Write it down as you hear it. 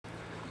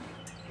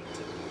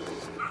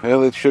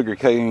Well, it's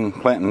sugarcane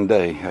planting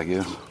day, I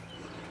guess.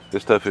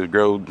 This stuff is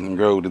growed and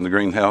growed in the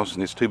greenhouse,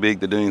 and it's too big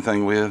to do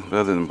anything with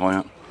other than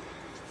plant.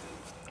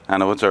 I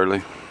know it's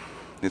early.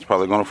 It's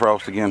probably going to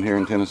frost again here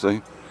in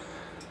Tennessee,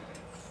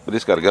 but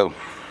it's got to go.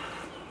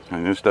 I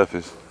mean, this stuff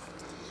is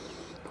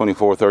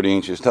 24, 30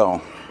 inches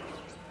tall,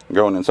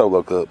 growing in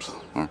solo cups,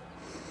 or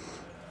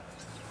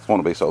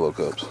want to be solo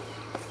cups.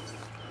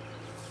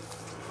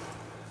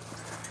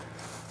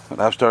 But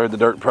I've started the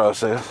dirt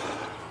process.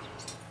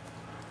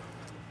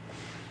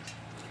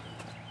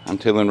 I'm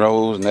tilling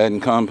rows and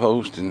adding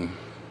compost, and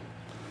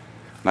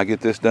when I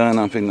get this done,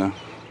 I'm finna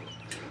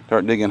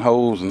start digging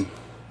holes and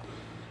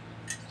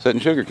setting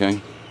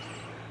sugarcane.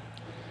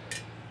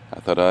 I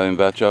thought I'd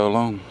invite y'all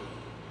along.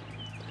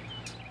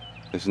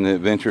 It's an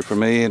adventure for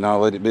me, and I'll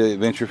let it be an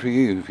adventure for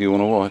you if you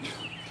want to watch.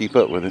 Keep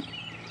up with it.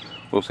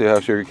 We'll see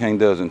how sugarcane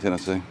does in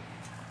Tennessee.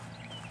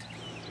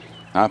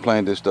 I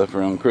planted this stuff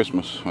around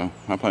Christmas. Well,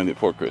 I planted it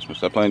for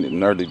Christmas. I planted it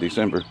in early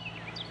December,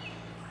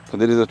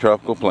 because it is a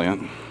tropical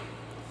plant.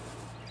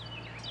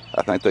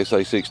 I think they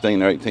say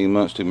 16 or 18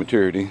 months to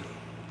maturity.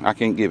 I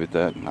can't give it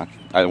that.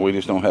 We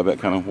just don't have that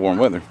kind of warm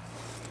weather.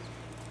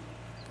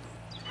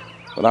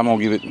 But I'm going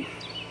to give it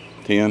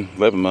 10,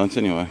 11 months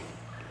anyway.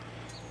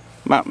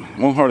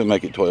 Won't hardly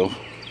make it 12.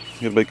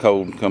 It'll be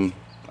cold come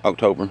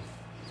October.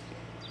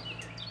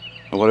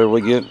 But whatever we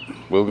get,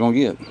 we're going to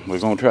get. We're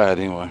going to try it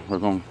anyway. We're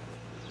going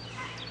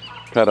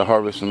to try to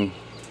harvest some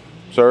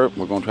syrup.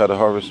 We're going to try to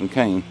harvest some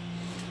cane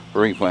for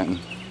replanting.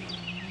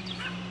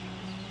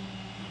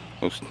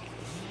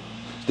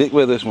 Stick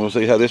with us and we'll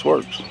see how this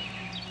works.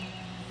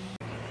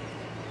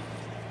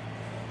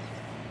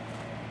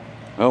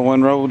 Well,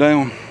 one row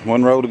down,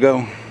 one row to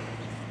go.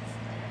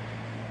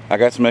 I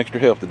got some extra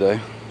help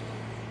today.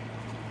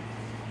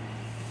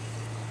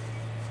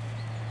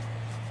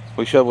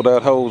 We shoveled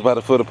out holes about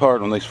a foot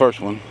apart on this first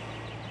one.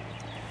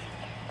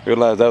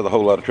 Realized that was a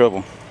whole lot of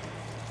trouble.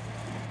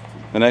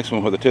 The next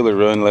one where the tiller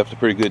run left a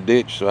pretty good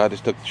ditch, so I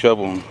just took the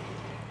shovel and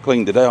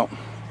cleaned it out.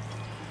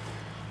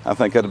 I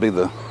think that'll be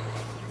the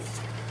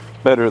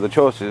better of the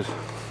choices.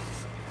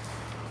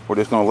 We're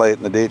just going to lay it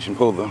in the ditch and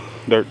pull the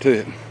dirt to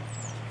it.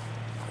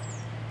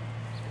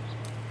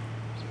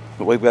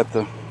 But we've got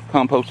the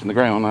compost in the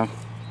ground.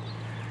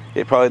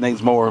 It probably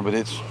needs more, but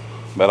it's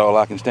about all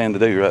I can stand to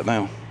do right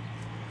now.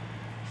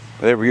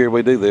 But every year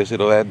we do this,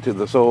 it'll add to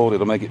the soil,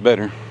 it'll make it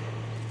better.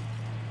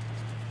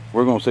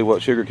 We're going to see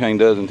what sugarcane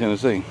does in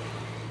Tennessee.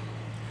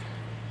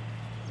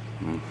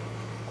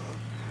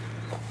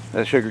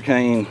 That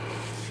sugarcane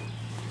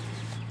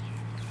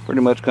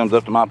pretty much comes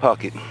up to my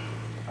pocket,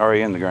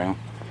 already in the ground.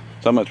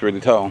 Some of it's really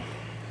tall.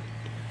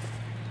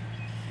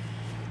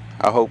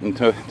 I hope in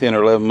 10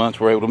 or 11 months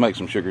we're able to make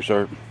some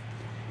sugarcane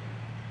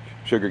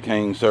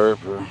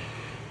syrup, or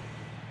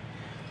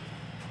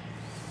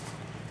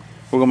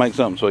we're gonna make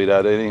something sweet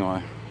out of it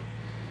anyway.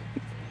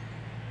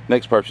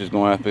 Next purchase is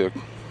going to have to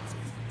be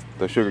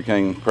the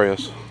sugarcane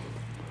press.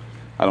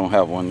 I don't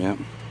have one yet.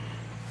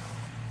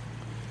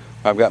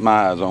 I've got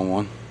my eyes on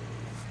one.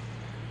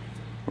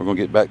 We're going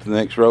to get back to the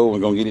next row. We're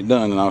going to get it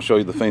done, and I'll show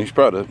you the finished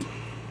product.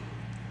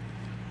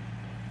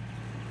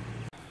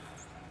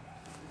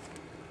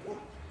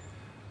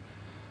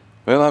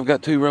 Well, I've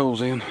got 2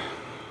 rows in.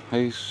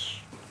 These,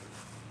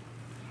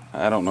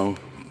 I don't know,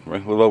 a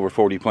little over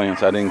 40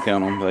 plants. I didn't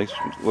count them. There's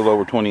a little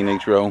over 20 in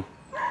each row.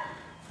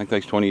 I think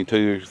there's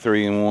 22,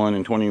 3 in one,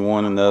 and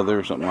 21 in the other,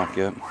 or something like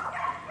that.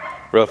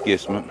 Rough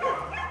guesstimate.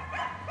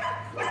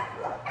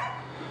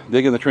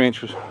 Digging the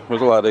trench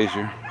was a lot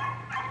easier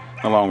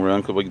in the long run,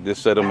 because we could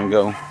just set them and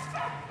go.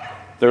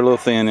 They're a little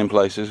thin in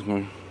places.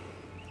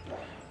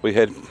 We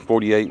had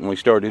 48 when we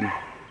started.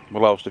 We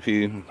lost a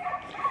few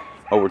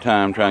over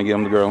time trying to get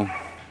them to grow.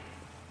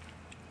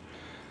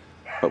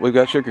 But we've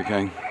got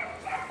sugarcane.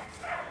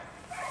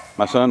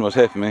 My son was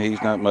helping me.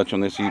 He's not much on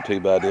this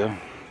YouTube idea.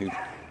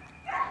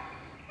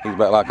 He's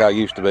about like I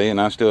used to be, and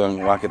I still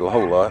don't like it a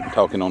whole lot,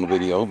 talking on the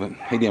video, but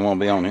he didn't want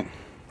to be on it.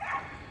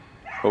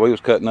 But we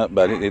was cutting up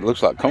about it. It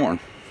looks like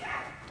corn.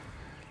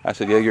 I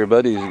said, yeah, your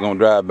buddies is going to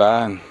drive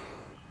by and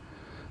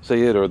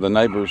see it, or the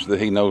neighbors that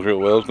he knows real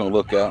well is going to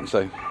look out and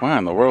say, why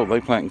in the world are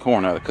they planting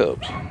corn out of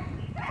cups?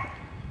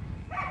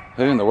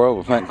 Who in the world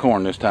would plant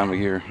corn this time of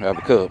year out of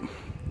a cup?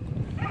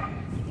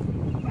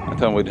 I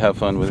told him we'd have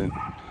fun with it.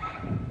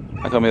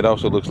 I told him it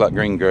also looks like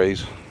green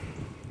grays.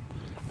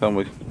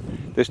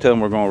 Just tell them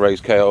we're going to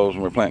raise cows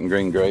and we're planting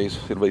green grays.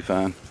 It'll be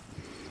fine.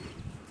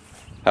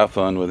 Have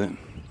fun with it.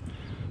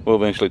 We'll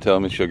eventually tell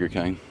them it's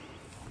sugarcane.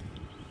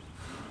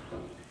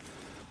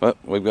 But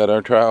we've got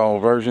our trial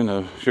version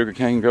of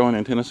sugarcane growing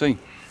in Tennessee.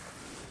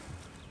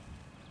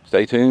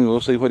 Stay tuned. We'll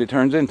see what it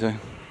turns into.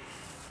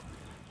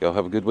 Y'all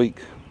have a good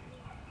week.